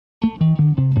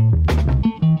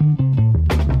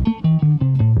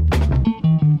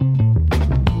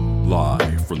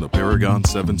Paragon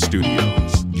 7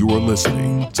 Studios. You are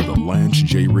listening to the Lance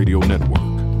J Radio Network.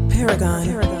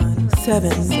 Paragon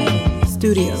 7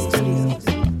 Studios.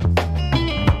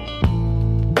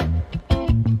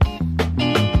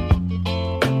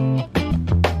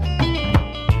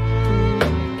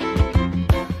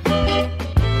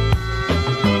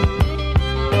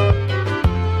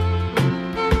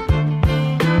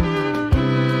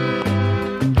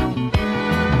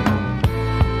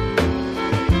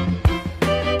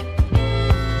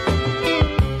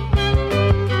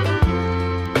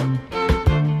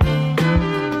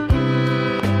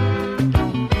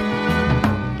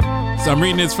 I'm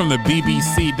reading this from the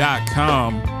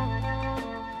BBC.com.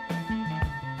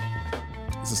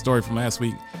 It's a story from last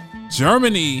week.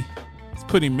 Germany is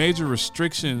putting major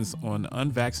restrictions on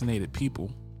unvaccinated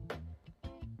people.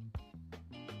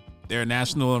 Their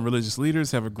national and religious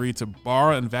leaders have agreed to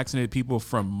bar unvaccinated people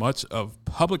from much of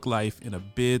public life in a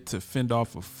bid to fend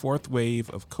off a fourth wave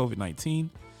of COVID-19.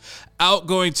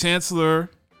 Outgoing Chancellor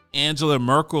Angela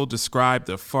Merkel described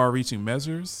the far-reaching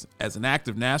measures as an act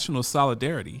of national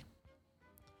solidarity.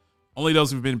 Only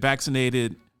those who've been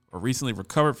vaccinated or recently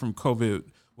recovered from COVID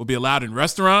will be allowed in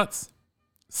restaurants,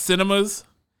 cinemas,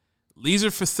 leisure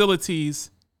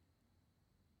facilities,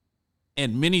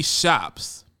 and many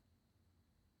shops.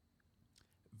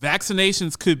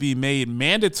 Vaccinations could be made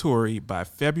mandatory by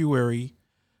February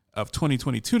of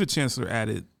 2022, the chancellor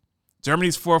added.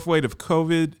 Germany's fourth wave of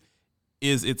COVID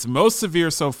is its most severe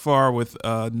so far, with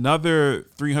another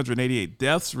 388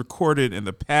 deaths recorded in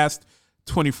the past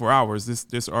 24 hours.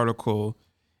 This article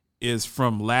is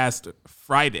from last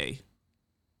Friday.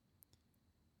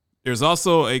 There's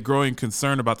also a growing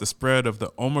concern about the spread of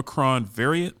the Omicron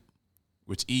variant,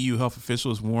 which EU health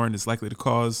officials warn is likely to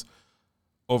cause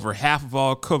over half of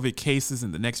all COVID cases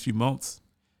in the next few months.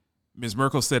 Ms.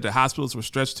 Merkel said that hospitals were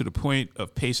stretched to the point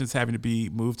of patients having to be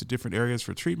moved to different areas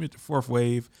for treatment. The fourth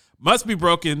wave must be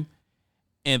broken,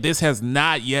 and this has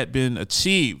not yet been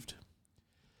achieved.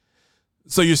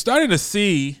 So you're starting to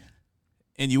see,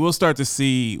 and you will start to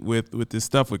see with this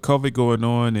stuff with COVID going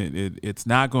on, it's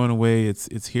not going away.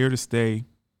 It's here to stay.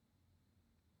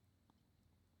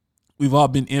 We've all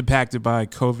been impacted by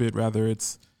COVID, rather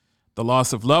it's the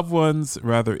loss of loved ones,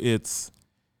 rather it's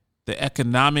the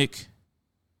economic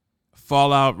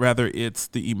fallout, rather it's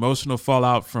the emotional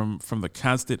fallout from the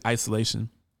constant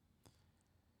isolation.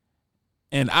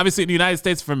 And obviously in the United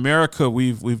States of America,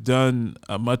 we've done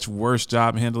a much worse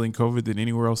job handling COVID than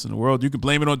anywhere else in the world. You can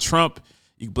blame it on Trump,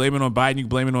 you can blame it on Biden, you can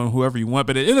blame it on whoever you want.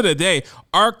 But at the end of the day,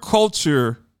 our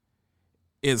culture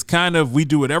is kind of, we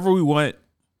do whatever we want.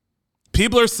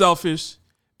 People are selfish.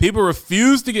 People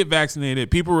refuse to get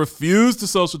vaccinated. People refuse to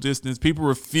social distance. People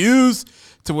refuse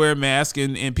to wear a mask.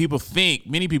 And many people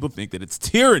think that it's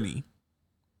tyranny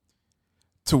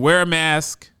to wear a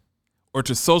mask or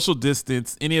to social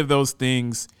distance, any of those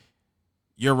things.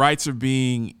 Your rights are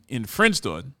being infringed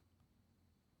on.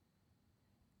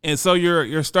 And so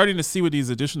you're starting to see with these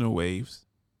additional waves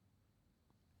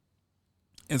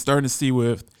and starting to see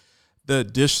with the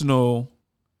additional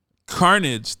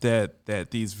carnage that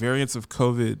these variants of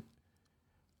COVID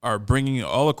are bringing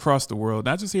all across the world,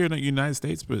 not just here in the United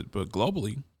States, but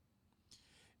globally.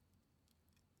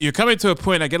 You're coming to a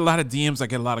point, I get a lot of DMs, I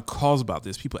get a lot of calls about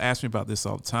this. People ask me about this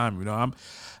all the time. You know,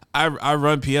 I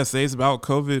run PSAs about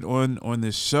COVID on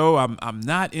this show. I'm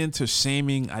not into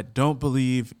shaming. I don't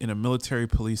believe in a military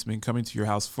policeman coming to your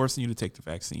house forcing you to take the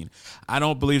vaccine. I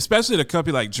don't believe, especially at a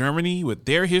country like Germany with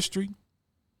their history,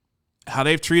 how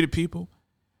they've treated people.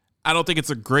 I don't think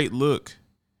it's a great look.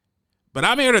 But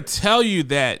I'm here to tell you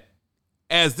that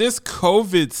as this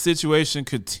COVID situation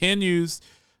continues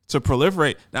to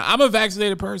proliferate. Now, I'm a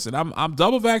vaccinated person. I'm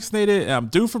double vaccinated and I'm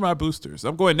due for my boosters.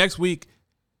 I'm going next week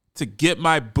to get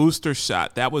my booster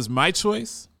shot. That was my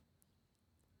choice.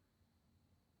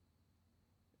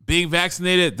 Being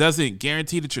vaccinated doesn't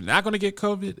guarantee that you're not going to get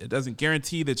COVID. It doesn't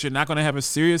guarantee that you're not going to have a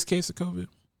serious case of COVID.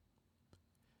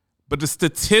 But the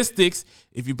statistics,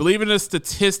 if you believe in the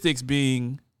statistics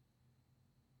being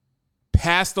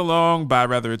passed along by,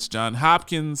 rather it's Johns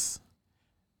Hopkins,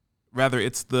 rather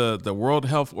it's the World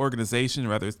Health Organization,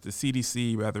 rather it's the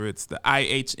CDC, rather it's the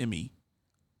IHME.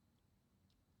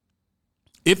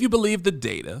 If you believe the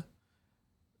data,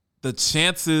 the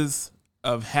chances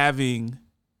of having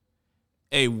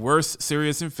a worse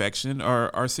serious infection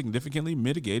are significantly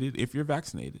mitigated if you're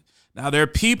vaccinated. Now, there are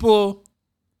people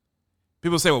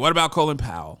say, well, what about Colin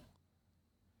Powell?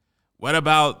 What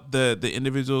about the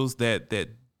individuals that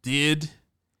did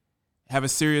have a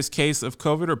serious case of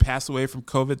COVID or pass away from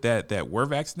COVID that were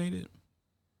vaccinated?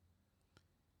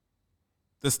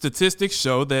 The statistics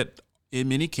show that in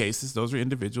many cases, those are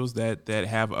individuals that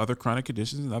have other chronic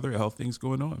conditions and other health things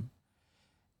going on.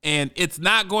 And it's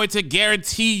not going to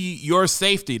guarantee your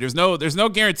safety. There's no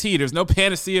guarantee. There's no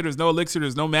panacea. There's no elixir.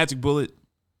 There's no magic bullet.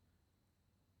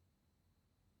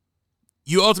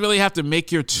 You ultimately have to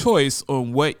make your choice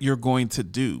on what you're going to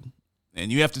do.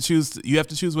 And you have to choose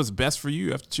what's best for you.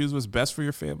 You have to choose what's best for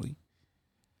your family.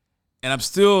 And I'm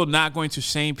still not going to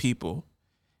shame people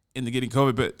into getting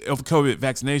COVID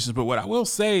vaccinations. But what I will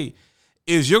say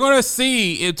is you're going to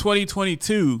see in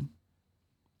 2022,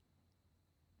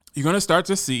 you're going to start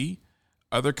to see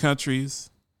other countries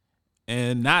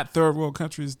and not third world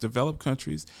countries, developed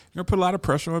countries. You're going to put a lot of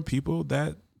pressure on people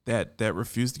that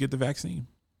refuse to get the vaccine.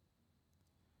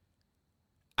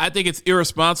 I think it's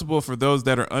irresponsible for those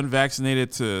that are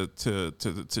unvaccinated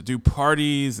to do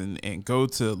parties and go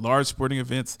to large sporting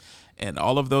events and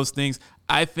all of those things.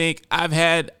 I think I've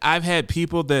had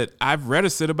people that I've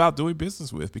reticent about doing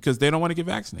business with because they don't want to get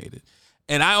vaccinated.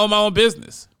 And I own my own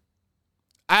business.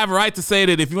 I have a right to say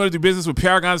that if you want to do business with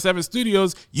Paragon 7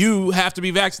 Studios, you have to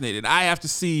be vaccinated. I have to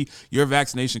see your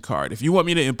vaccination card. If you want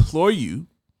me to employ you,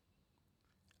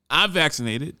 I'm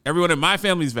vaccinated. Everyone in my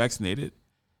family is vaccinated.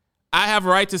 I have a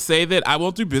right to say that I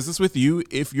won't do business with you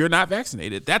if you're not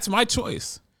vaccinated. That's my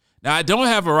choice. Now, I don't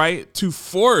have a right to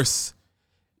force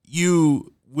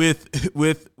you with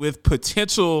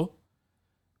potentially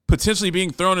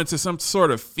being thrown into some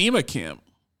sort of FEMA camp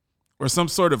or some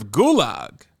sort of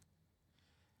gulag.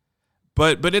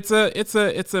 But it's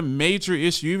a major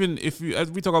issue. Even if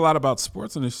as we talk a lot about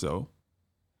sports on this show.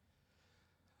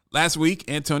 Last week,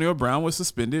 Antonio Brown was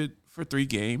suspended for 3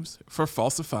 games for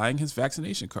falsifying his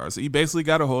vaccination card. So he basically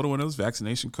got a hold of one of those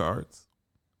vaccination cards.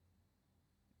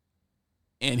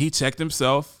 And he checked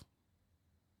himself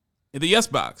in the yes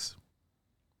box.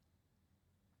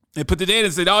 And put the date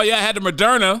and said, oh yeah, I had the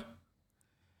Moderna.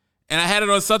 And I had it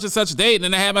on such and such date. And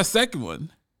then I had my second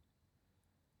one.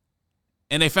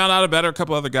 And they found out about it. A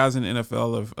couple other guys in the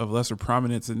NFL of lesser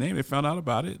prominence and name. They found out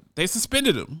about it. They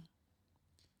suspended him.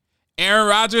 Aaron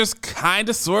Rodgers kind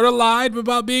of sort of lied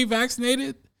about being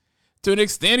vaccinated. To an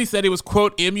extent, he said he was,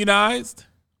 quote, immunized.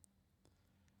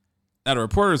 Now, the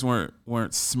reporters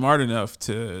weren't smart enough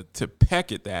to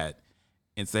peck at that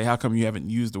and say, how come you haven't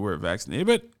used the word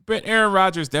vaccinated? But Aaron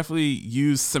Rodgers definitely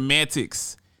used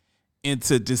semantics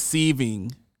into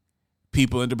deceiving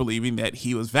people into believing that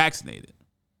he was vaccinated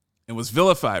and was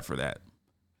vilified for that.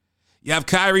 You have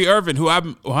Kyrie Irving, who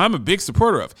I'm a big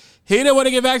supporter of. He didn't want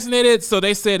to get vaccinated, so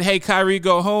they said, hey, Kyrie,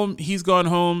 go home. He's gone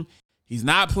home. He's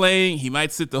not playing. He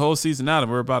might sit the whole season out,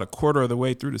 and we're about a quarter of the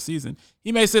way through the season.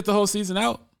 He may sit the whole season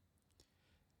out.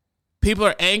 People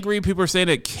are angry. People are saying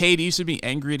that KD should be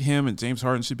angry at him and James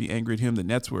Harden should be angry at him. The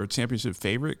Nets were a championship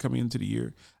favorite coming into the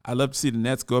year. I'd love to see the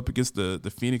Nets go up against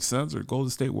the Phoenix Suns or Golden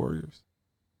State Warriors.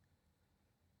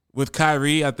 With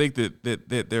Kyrie, I think that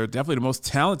they're definitely the most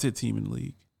talented team in the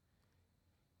league.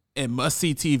 And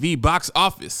must-see TV, box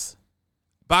office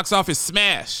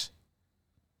smash.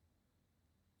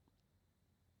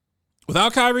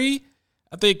 Without Kyrie,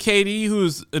 I think KD,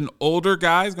 who's an older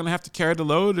guy, is going to have to carry the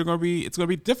load. It's going to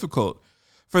be difficult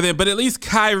for them. But at least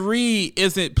Kyrie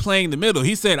isn't playing the middle.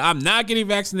 He said, I'm not getting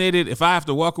vaccinated if I have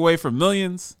to walk away from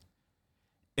millions,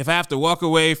 if I have to walk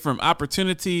away from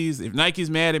opportunities, if Nike's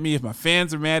mad at me, if my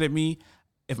fans are mad at me,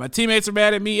 if my teammates are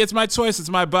mad at me. It's my choice. It's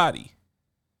my body.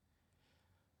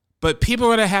 But people are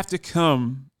going to have to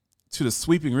come to the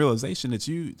sweeping realization that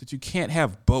you can't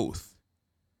have both.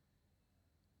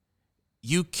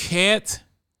 You can't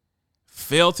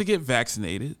fail to get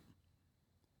vaccinated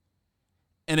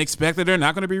and expect that there are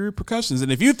not going to be repercussions.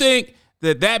 And if you think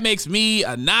that makes me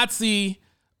a Nazi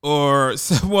or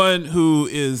someone who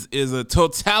is a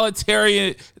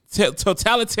totalitarian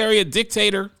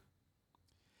dictator,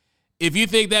 if you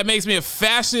think that makes me a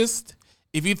fascist,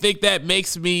 if you think that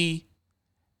makes me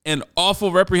an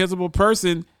awful, reprehensible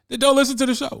person, then don't listen to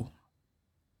the show.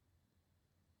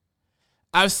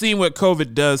 I've seen what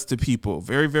COVID does to people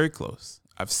very, very close.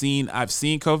 I've seen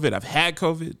COVID. I've had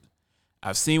COVID.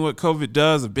 I've seen what COVID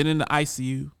does. I've been in the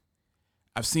ICU.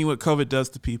 I've seen what COVID does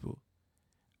to people.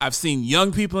 I've seen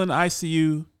young people in the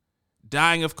ICU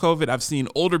dying of COVID. I've seen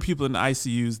older people in the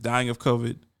ICUs dying of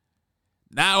COVID.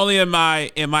 Not only in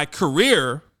my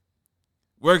career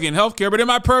working in healthcare, but in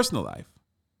my personal life.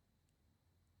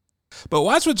 But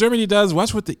watch what Germany does.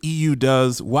 Watch what the EU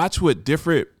does. Watch what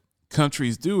different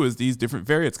countries do as these different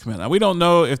variants come out. Now, we don't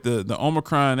know if the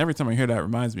Omicron, every time I hear that, it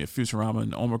reminds me of Futurama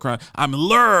and Omicron. I'm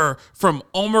Lur from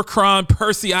Omicron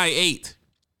Persei 8.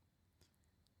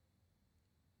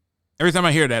 Every time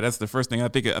I hear that, that's the first thing I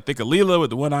think of. I think of Leela with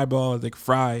the one eyeball. I think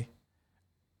Fry,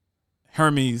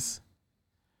 Hermes,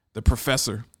 the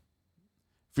professor.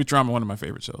 Futurama, one of my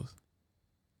favorite shows.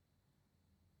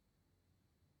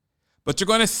 But you're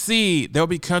going to see there'll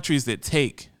be countries that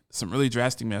take some really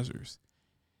drastic measures.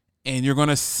 And you're going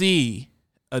to see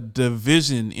a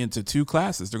division into two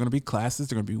classes. There are going to be classes.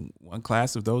 There's going to be one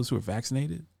class of those who are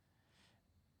vaccinated.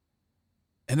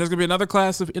 And there's going to be another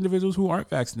class of individuals who aren't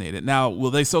vaccinated. Now,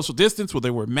 will they social distance? Will they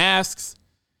wear masks?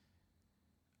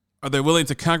 Are they willing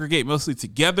to congregate mostly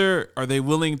together? Are they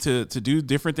willing to do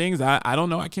different things? I don't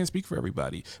know. I can't speak for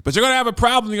everybody. But you're going to have a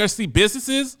problem. You're going to see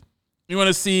businesses. You're going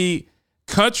to see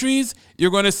countries.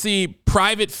 You're going to see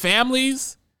private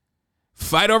families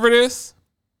fight over this.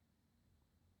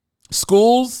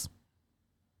 Schools.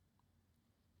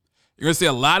 You're going to see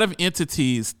a lot of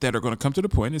entities that are going to come to the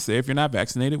point and say, if you're not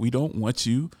vaccinated, we don't want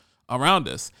you around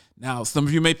us. Now, some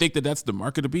of you may think that that's the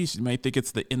mark of the beast. You may think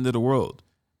it's the end of the world.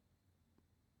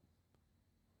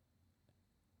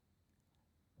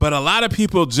 But a lot of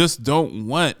people just don't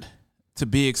want to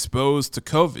be exposed to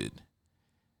COVID.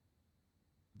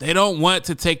 They don't want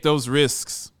to take those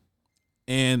risks.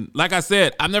 And like I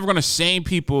said, I'm never going to shame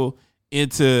people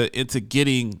into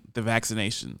getting the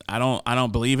vaccination. I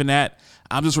don't believe in that.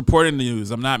 I'm just reporting the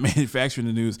news. I'm not manufacturing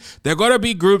the news. There are going to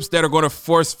be groups that are going to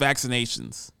force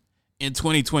vaccinations in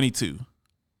 2022.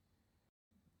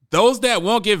 Those that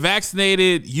won't get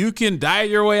vaccinated, you can diet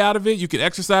your way out of it. You can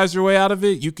exercise your way out of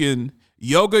it. You can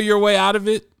yoga your way out of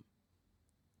it.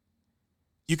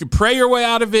 You can pray your way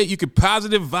out of it. You can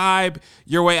positive vibe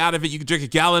your way out of it. You can drink a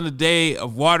gallon a day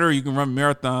of water. You can run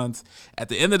marathons. At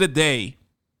the end of the day,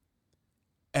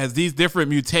 as these different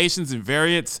mutations and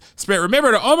variants spread,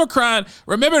 remember the Omicron,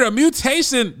 remember the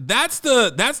mutation, that's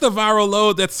the viral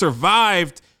load that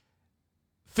survived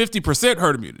 50%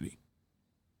 herd immunity.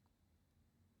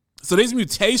 So these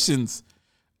mutations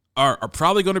are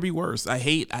probably going to be worse. I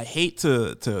hate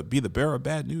to be the bearer of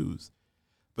bad news,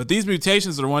 but these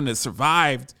mutations are the one that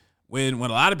survived when a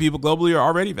lot of people globally are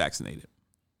already vaccinated.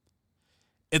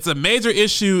 It's a major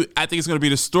issue. I think it's going to be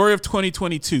the story of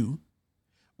 2022.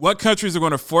 What countries are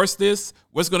going to force this?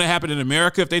 What's going to happen in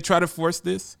America if they try to force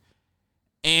this?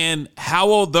 And how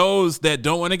will those that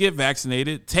don't want to get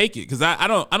vaccinated take it? Because I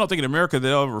don't think in America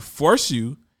they'll ever force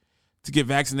you to get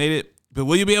vaccinated. But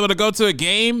will you be able to go to a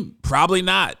game? Probably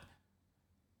not.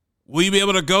 Will you be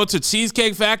able to go to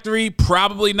Cheesecake Factory?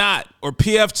 Probably not. Or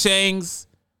P.F. Chang's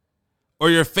or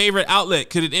your favorite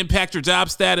outlet. Could it impact your job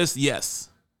status? Yes.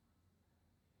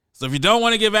 So if you don't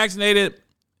want to get vaccinated,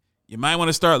 you might want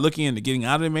to start looking into getting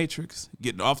out of the matrix,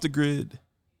 getting off the grid,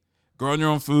 growing your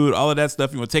own food, all of that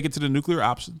stuff. You want to take it to the nuclear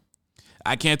option.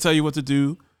 I can't tell you what to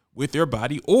do with your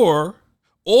body, or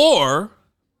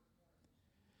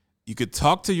you could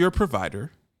talk to your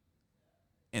provider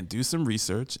and do some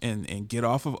research and get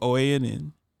off of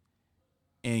OANN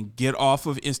and get off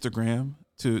of Instagram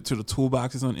to the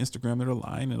toolboxes on Instagram that are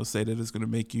lying. It'll say that it's going to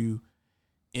make you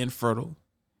infertile.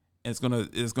 And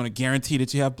it's going to guarantee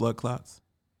that you have blood clots.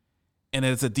 And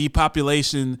it's a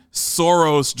depopulation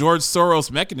George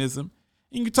Soros mechanism.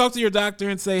 And you can talk to your doctor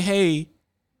and say, hey,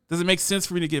 does it make sense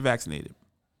for me to get vaccinated?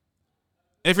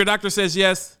 And if your doctor says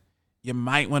yes, you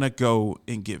might want to go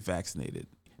and get vaccinated.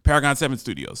 Paragon 7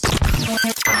 Studios.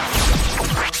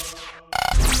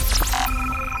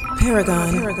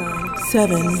 Paragon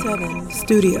 7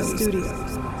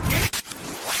 Studios.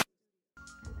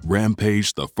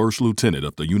 Rampage, the first lieutenant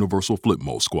of the Universal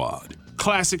Flipmo Squad.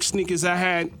 Classic sneakers I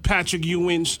had, Patrick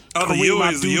Ewing's. Oh, the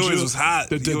Ewing's was hot.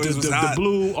 The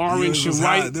blue, orange, and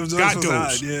white. Got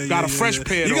those. Yeah, got a fresh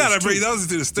pair of those. You got to bring those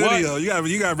into the studio. What? You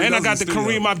got to bring and those I got to the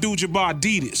studio. Kareem Abdul-Jabbar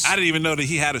Adidas. I didn't even know that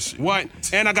he had a shoe. What?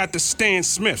 And I got the Stan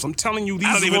Smiths. I'm telling you, these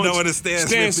I don't even ones, know what a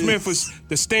Stan Smith was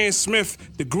the Stan Smith,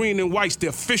 the green and white's the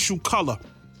official color.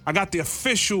 I got the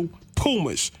official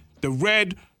Pumas, the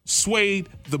red suede,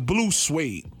 the blue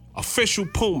suede. Official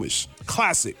Pumas.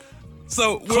 Classic.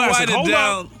 So we're Classic. winding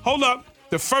down. Hold up.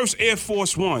 The first Air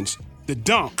Force Ones, the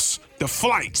Dunks, the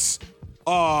Flights.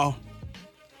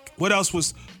 What else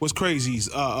was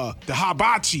crazies? The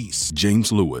Hibachis.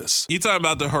 James Lewis. You talking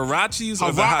about the Hirachis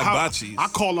or the Hibachis? I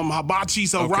call them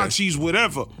Hibachis, Hirachis,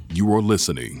 whatever. You are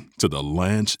listening to the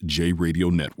Lance J Radio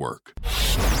Network.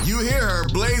 You hear her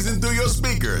blazing through your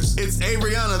speakers. It's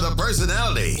Ariana the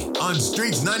Personality on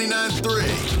Streets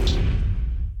 99.3.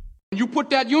 You put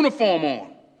that uniform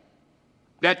on,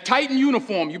 that Titan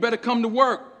uniform, you better come to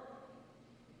work.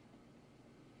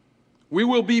 We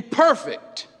will be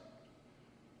perfect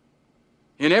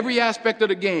in every aspect of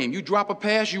the game. You drop a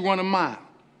pass, you run a mile.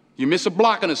 You miss a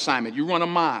blocking assignment, you run a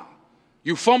mile.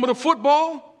 You fumble the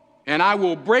football, and I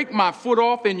will break my foot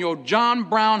off in your John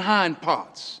Brown hind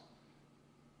parts.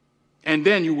 And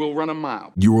then you will run a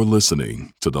mile. You are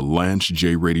listening to the Lance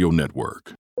J Radio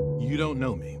Network. You don't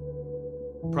know me.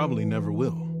 Probably never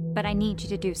will. But I need you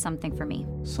to do something for me.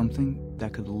 Something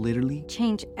that could literally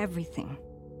change everything.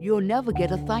 You'll never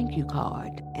get a thank you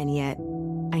card. And yet,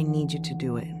 I need you to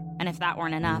do it. And if that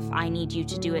weren't enough, I need you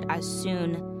to do it as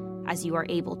soon as you are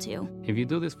able to. If you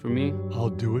do this for me, I'll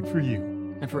do it for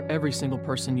you. And for every single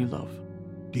person you love.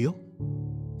 Deal?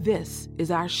 This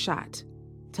is our shot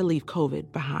to leave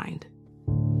COVID behind.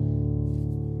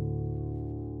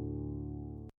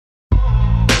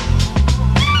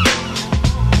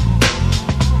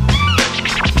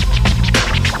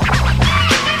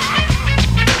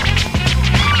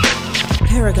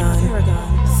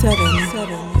 Paragon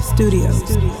 7 Studios.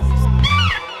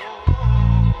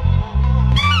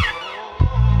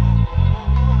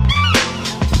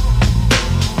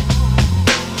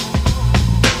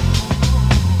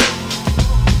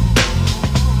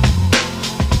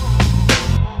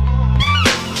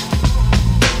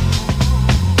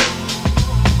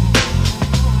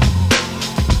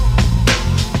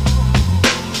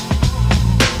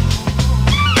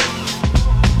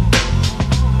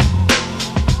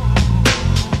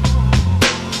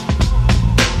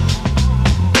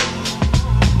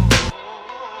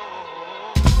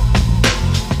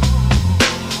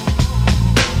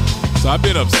 I've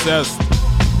been obsessed.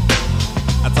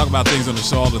 I talk about things on the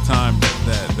show all the time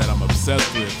that I'm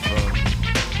obsessed with, from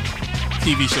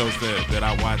TV shows that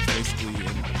I watch basically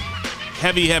in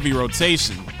heavy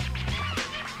rotation.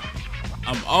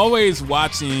 I'm always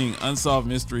watching Unsolved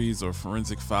Mysteries or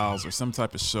Forensic Files or some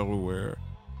type of show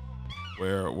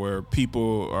where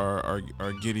people are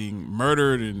getting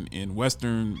murdered in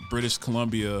Western British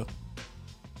Columbia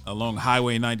along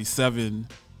Highway 97.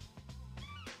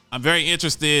 I'm very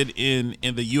interested in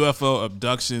the UFO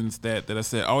abductions that I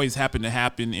said always happen to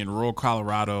happen in rural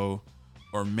Colorado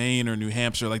or Maine or New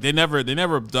Hampshire. Like they never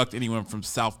abduct anyone from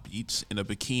South Beach in a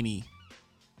bikini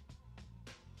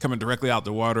coming directly out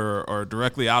the water or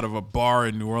directly out of a bar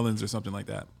in New Orleans or something like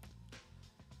that.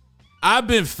 I've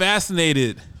been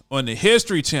fascinated on the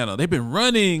History Channel. They've been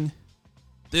running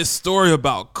this story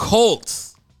about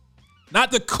Colts,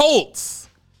 not the Colts,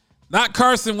 not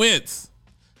Carson Wentz,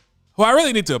 who I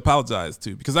really need to apologize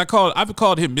to, because I've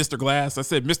called him Mr. Glass. I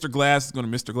said Mr. Glass is going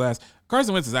to Mr. Glass.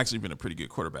 Carson Wentz has actually been a pretty good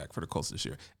quarterback for the Colts this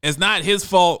year. It's not his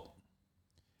fault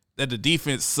that the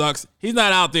defense sucks. He's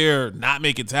not out there not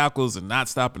making tackles and not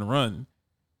stopping the run.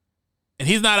 And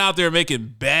he's not out there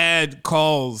making bad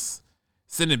calls,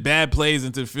 sending bad plays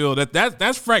into the field.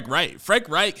 That's Frank Reich. Frank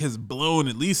Reich has blown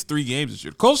at least 3 games this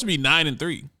year. The Colts should be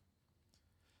 9-3.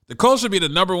 The Colts should be the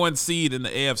number 1 seed in the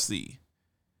AFC.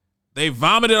 They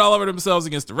vomited all over themselves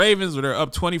against the Ravens, where they're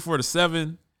up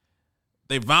 24-7.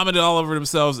 They vomited all over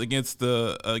themselves against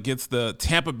the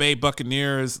Tampa Bay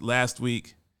Buccaneers last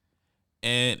week,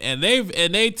 and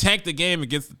they tanked the game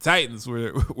against the Titans,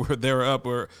 where they were up.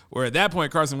 Where at that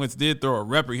point Carson Wentz did throw a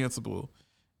reprehensible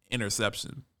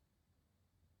interception.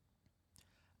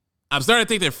 I'm starting to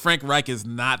think that Frank Reich is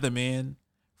not the man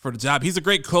for the job. He's a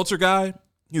great culture guy.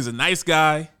 He's a nice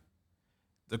guy.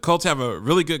 The Colts have a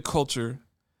really good culture.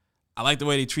 I like the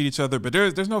way they treat each other, but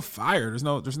there's no fire. There's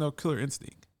no killer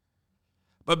instinct.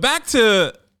 But back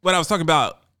to what I was talking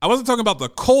about. I wasn't talking about the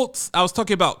Colts. I was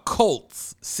talking about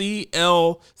Colts. See,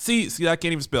 I can't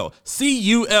even spell.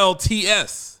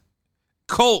 C-U-L-T-S.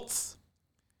 Colts.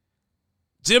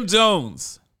 Jim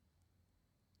Jones.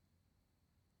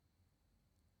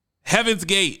 Heaven's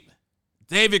Gate.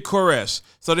 David Koresh.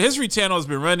 So the History Channel has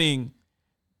been running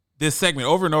this segment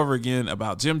over and over again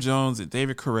about Jim Jones and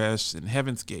David Koresh and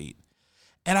Heaven's Gate.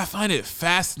 And I find it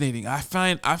fascinating. I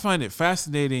find it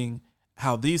fascinating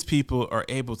how these people are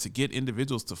able to get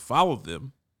individuals to follow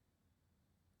them.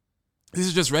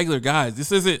 These are just regular guys.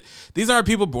 These aren't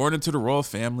people born into the royal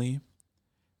family.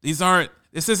 This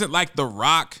isn't like The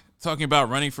Rock talking about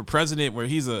running for president, where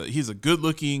he's a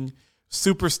good-looking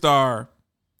superstar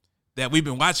that we've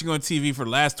been watching on TV for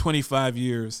the last 25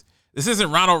 years. This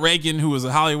isn't Ronald Reagan, who was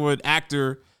a Hollywood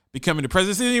actor, becoming the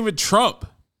president. This isn't even Trump,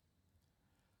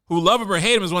 who, love him or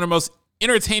hate him, is one of the most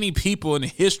entertaining people in the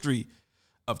history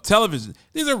of television.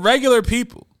 These are regular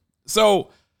people. So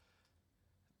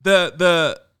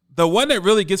the one that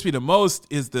really gets me the most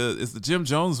is the Jim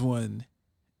Jones one.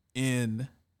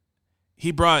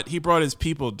 He brought his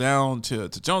people down to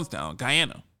Jonestown,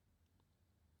 Guyana.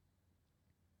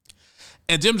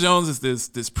 And Jim Jones is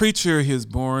this preacher. He was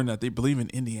born, they believe, in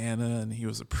Indiana, and he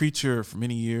was a preacher for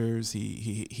many years.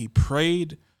 He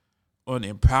preyed on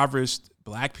impoverished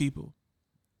black people,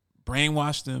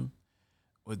 brainwashed them,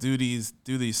 would do these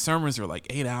sermons that were like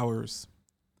 8 hours,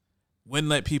 wouldn't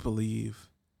let people leave,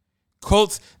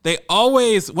 Cults, they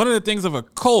always, one of the things of a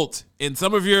cult in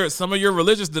some of your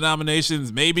religious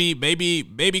denominations,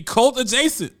 maybe cult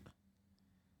adjacent.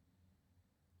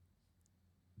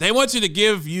 They want you to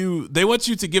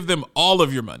give them all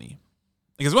of your money.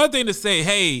 Because one thing to say,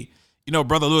 hey,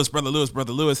 Brother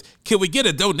Lewis, can we get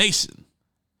a donation?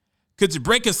 Could you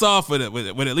break us off with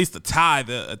at least a tithe,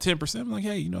 a 10%? I'm like,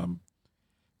 hey, I'm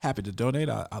happy to donate.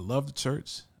 I love the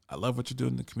church. I love what you're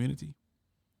doing in the community.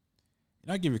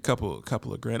 I'll give you a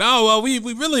couple of grand. Oh, well, we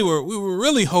were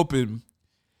really hoping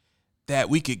that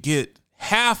we could get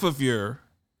half of your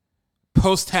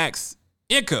post-tax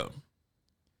income.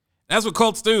 That's what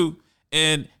cults do.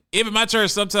 And even my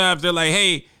church, sometimes they're like,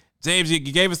 hey, James, you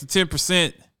gave us the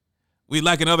 10%. We'd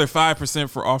like another 5%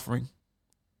 for offering.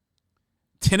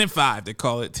 10 and 5, they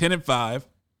call it, 10 and 5.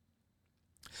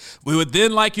 We would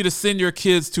then like you to send your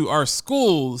kids to our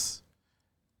schools,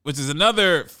 which is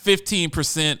another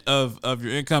 15% of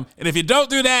your income. And if you don't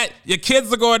do that, your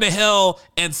kids are going to hell,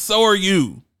 and so are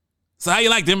you. So how you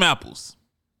like them apples?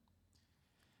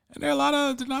 And there are a lot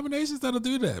of denominations that'll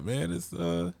do that, man. It's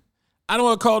I don't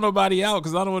want to call nobody out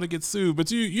because I don't want to get sued, but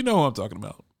you know who I'm talking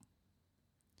about.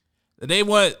 They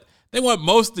want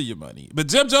most of your money, but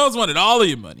Jim Jones wanted all of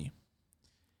your money.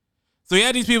 So he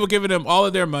had these people giving them all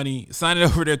of their money, signing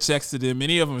over their checks to them.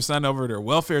 Many of them were signing over their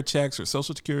welfare checks or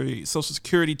Social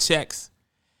Security checks.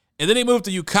 And then they moved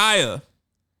to Ukiah.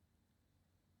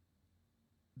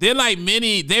 Then, like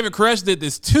David Koresh did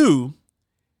this too.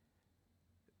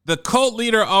 The cult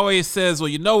leader always says, well,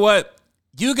 you know what?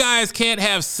 You guys can't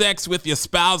have sex with your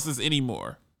spouses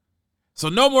anymore. So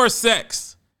no more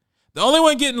sex. The only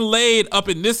one getting laid up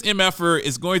in this MFR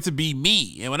is going to be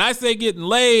me. And when I say getting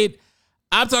laid,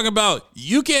 I'm talking about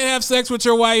you can't have sex with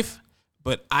your wife,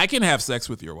 but I can have sex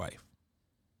with your wife.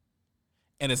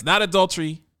 And it's not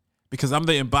adultery because I'm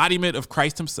the embodiment of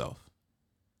Christ himself.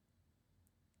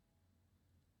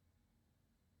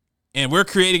 And we're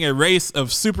creating a race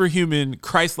of superhuman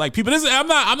Christ-like people. I'm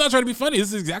not trying to be funny.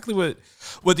 This is exactly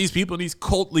what these people and these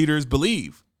cult leaders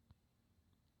believe.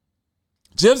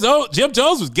 Jim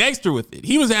Jones was gangster with it.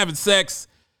 He was having sex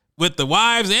with the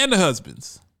wives and the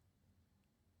husbands.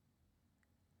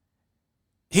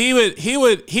 He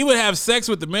would have sex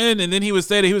with the men, and then he would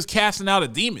say that he was casting out a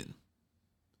demon.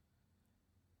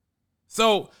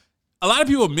 So a lot of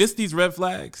people miss these red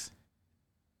flags,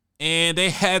 and they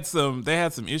had some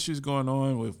issues going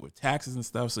on with taxes and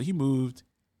stuff. So he moved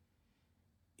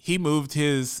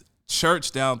his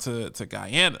church down to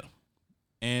Guyana.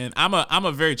 And I'm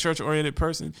a very church-oriented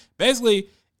person. Basically,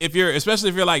 especially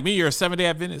if you're like me, you're a Seventh-day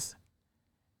Adventist,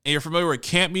 and you're familiar with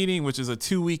camp meeting, which is a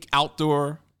 2-week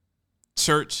outdoor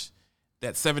church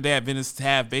that Seventh-day Adventists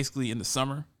have basically in the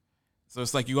summer. So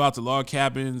it's like you go out to log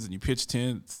cabins and you pitch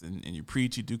tents and you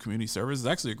preach, you do community service. It's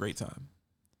actually a great time.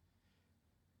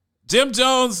 Jim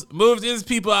Jones moved his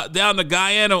people out down to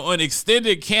Guyana on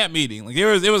extended camp meeting. Like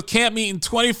it was camp meeting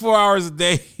 24 hours a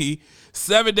day,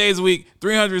 7 days a week,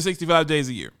 365 days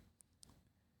a year.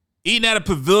 Eating at a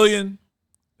pavilion.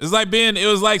 It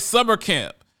was like summer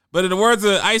camp. But in the words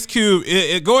of Ice Cube,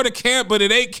 it going to camp, but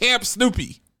it ain't Camp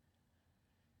Snoopy.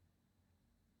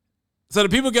 So the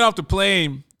people get off the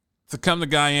plane to come to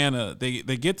Guyana. They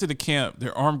get to the camp.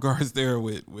 There are armed guards there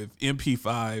with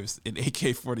MP5s and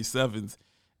AK-47s.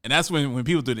 And that's when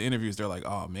people do the interviews, they're like,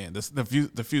 oh, man,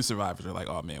 the few survivors are like,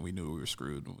 oh, man, we knew we were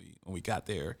screwed when we got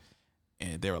there.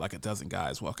 And there were like a dozen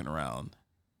guys walking around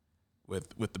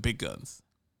with the big guns.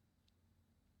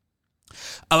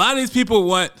 A lot of these people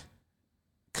want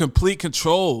complete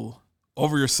control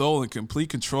over your soul and complete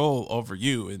control over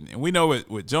you. And we know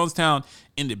with Jonestown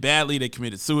ended badly. They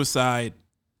committed suicide.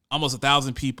 Almost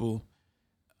 1,000 people.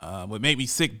 What made me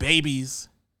sick, babies,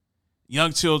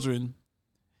 young children.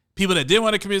 People that didn't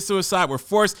want to commit suicide were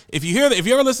forced. If you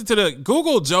ever listen to the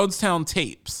Google Jonestown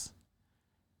tapes.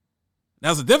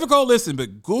 Now it's a difficult listen,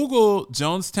 but Google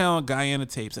Jonestown Guyana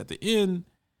tapes. At the end,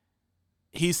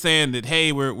 he's saying that,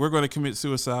 hey, we're going to commit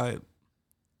suicide.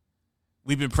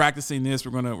 We've been practicing this.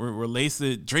 We're lace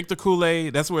it. Drink the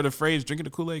Kool-Aid. That's where the phrase drinking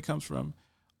the Kool-Aid comes from.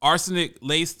 Arsenic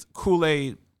laced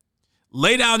Kool-Aid.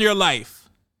 Lay down your life.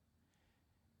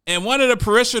 And one of the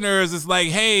parishioners is like,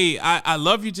 hey, I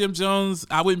love you, Jim Jones.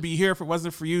 I wouldn't be here if it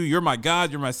wasn't for you. You're my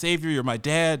God. You're my Savior. You're my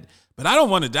dad. But I don't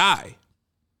want to die.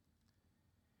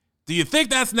 Do you think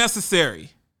that's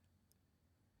necessary?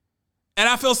 And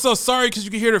I feel so sorry because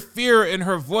you can hear the fear in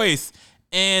her voice.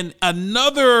 And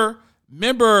another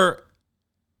member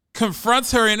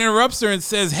confronts her and interrupts her and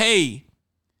says, hey,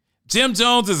 Jim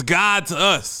Jones is God to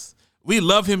us. We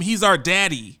love him. He's our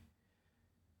daddy.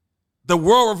 The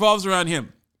world revolves around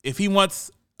him. If he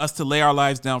wants us to lay our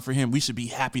lives down for him, we should be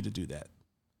happy to do that.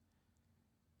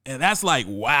 And that's like,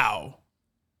 wow.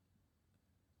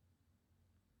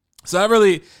 So that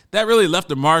really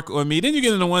left a mark on me. Then you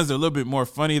get into ones that are a little bit more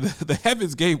funny. The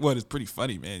Heaven's Gate one is pretty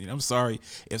funny, man. I'm sorry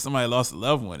if somebody lost a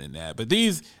loved one in that. But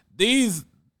these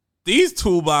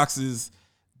toolboxes,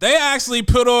 they actually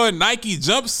put on Nike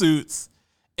jumpsuits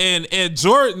and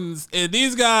Jordans, and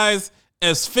these guys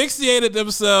asphyxiated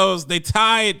themselves. They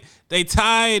tied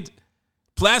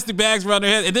plastic bags around their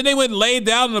head, and then they went and laid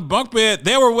down in a bunk bed.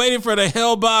 They were waiting for the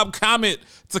Hale-Bopp comet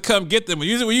to come get them. When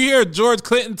you hear George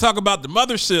Clinton talk about the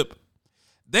mothership,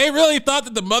 they really thought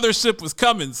that the mothership was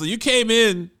coming. So you came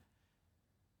in,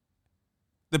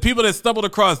 the people that stumbled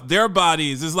across their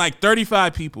bodies is like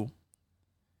 35 people.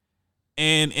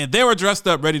 And they were dressed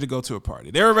up, ready to go to a party.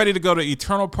 They were ready to go to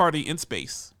eternal party in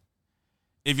space.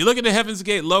 If you look at the Heaven's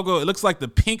Gate logo, it looks like the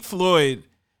Pink Floyd,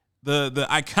 the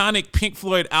iconic Pink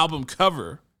Floyd album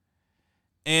cover.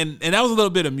 And that was a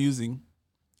little bit amusing.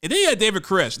 And then you had David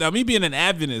Koresh. Now, me being an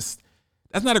Adventist,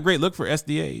 that's not a great look for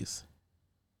SDAs.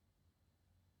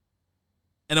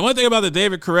 And the one thing about the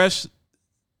David Koresh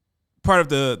part of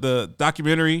the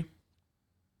documentary,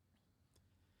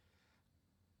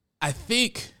 I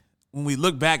think when we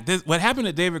look back, what happened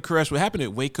to David Koresh, what happened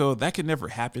at Waco, that could never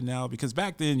happen now, because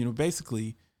back then,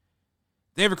 basically,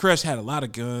 David Koresh had a lot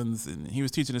of guns, and he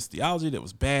was teaching this theology that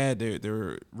was bad. There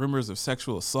were rumors of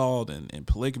sexual assault and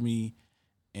polygamy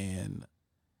and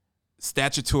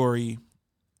statutory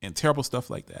and terrible stuff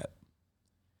like that.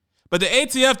 But the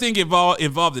ATF didn't get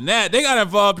involved in that. They got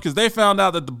involved because they found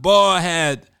out that the boy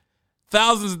had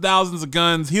thousands and thousands of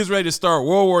guns. He was ready to start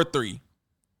World War III.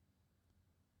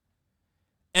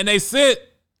 And they sent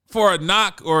for a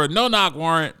knock or a no-knock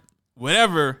warrant,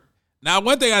 whatever. Now,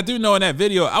 one thing I do know in that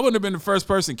video, I wouldn't have been the first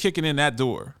person kicking in that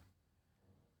door.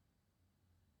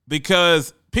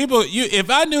 Because if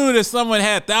I knew that someone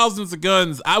had thousands of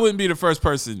guns, I wouldn't be the first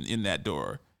person in that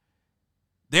door.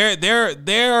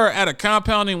 They're at a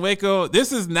compound in Waco.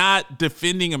 This is not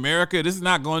defending America. This is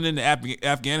not going into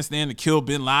Afghanistan to kill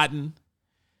bin Laden.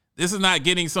 This is not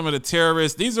getting some of the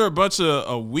terrorists. These are a bunch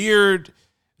of weird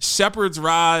shepherd's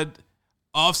rod,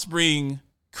 offspring,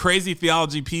 crazy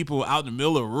theology people out in the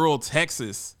middle of rural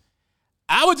Texas.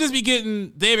 I would just be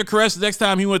getting David Koresh the next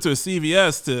time he went to a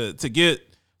CVS to get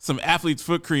some athlete's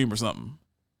foot cream or something.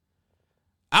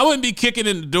 I wouldn't be kicking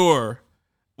in the door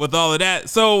with all of that.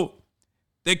 So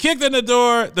they kicked in the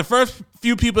door. The first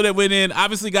few people that went in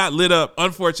obviously got lit up.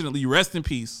 Unfortunately, rest in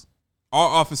peace. Our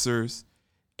officers,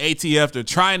 ATF, they're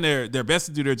trying their best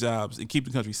to do their jobs and keep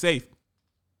the country safe.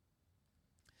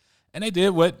 And they did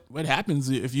what happens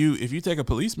if you take a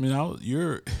policeman out,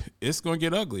 it's going to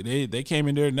get ugly. They came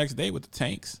in there the next day with the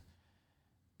tanks,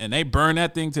 and they burned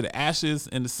that thing to the ashes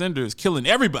and the cinders, killing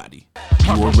everybody.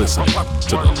 You are listening to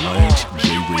the Lance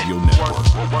J Radio Network.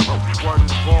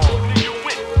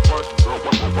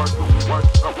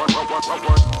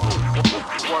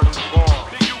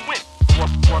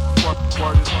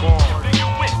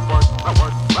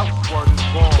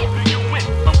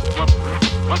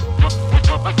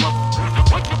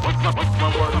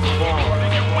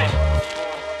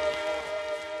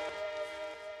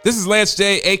 This is Lance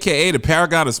J, a.k.a. the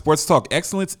Paragon of Sports Talk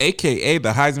Excellence, a.k.a.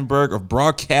 the Heisenberg of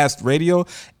Broadcast Radio,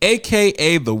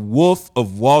 a.k.a. the Wolf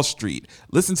of Wall Street.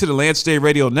 Listen to the Lance J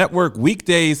Radio Network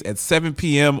weekdays at 7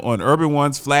 p.m. on Urban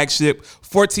One's flagship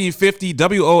 1450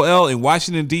 WOL in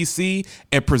Washington, D.C.,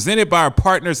 and presented by our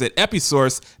partners at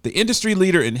Episource, the industry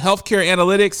leader in healthcare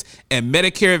analytics and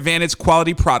Medicare Advantage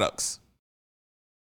quality products.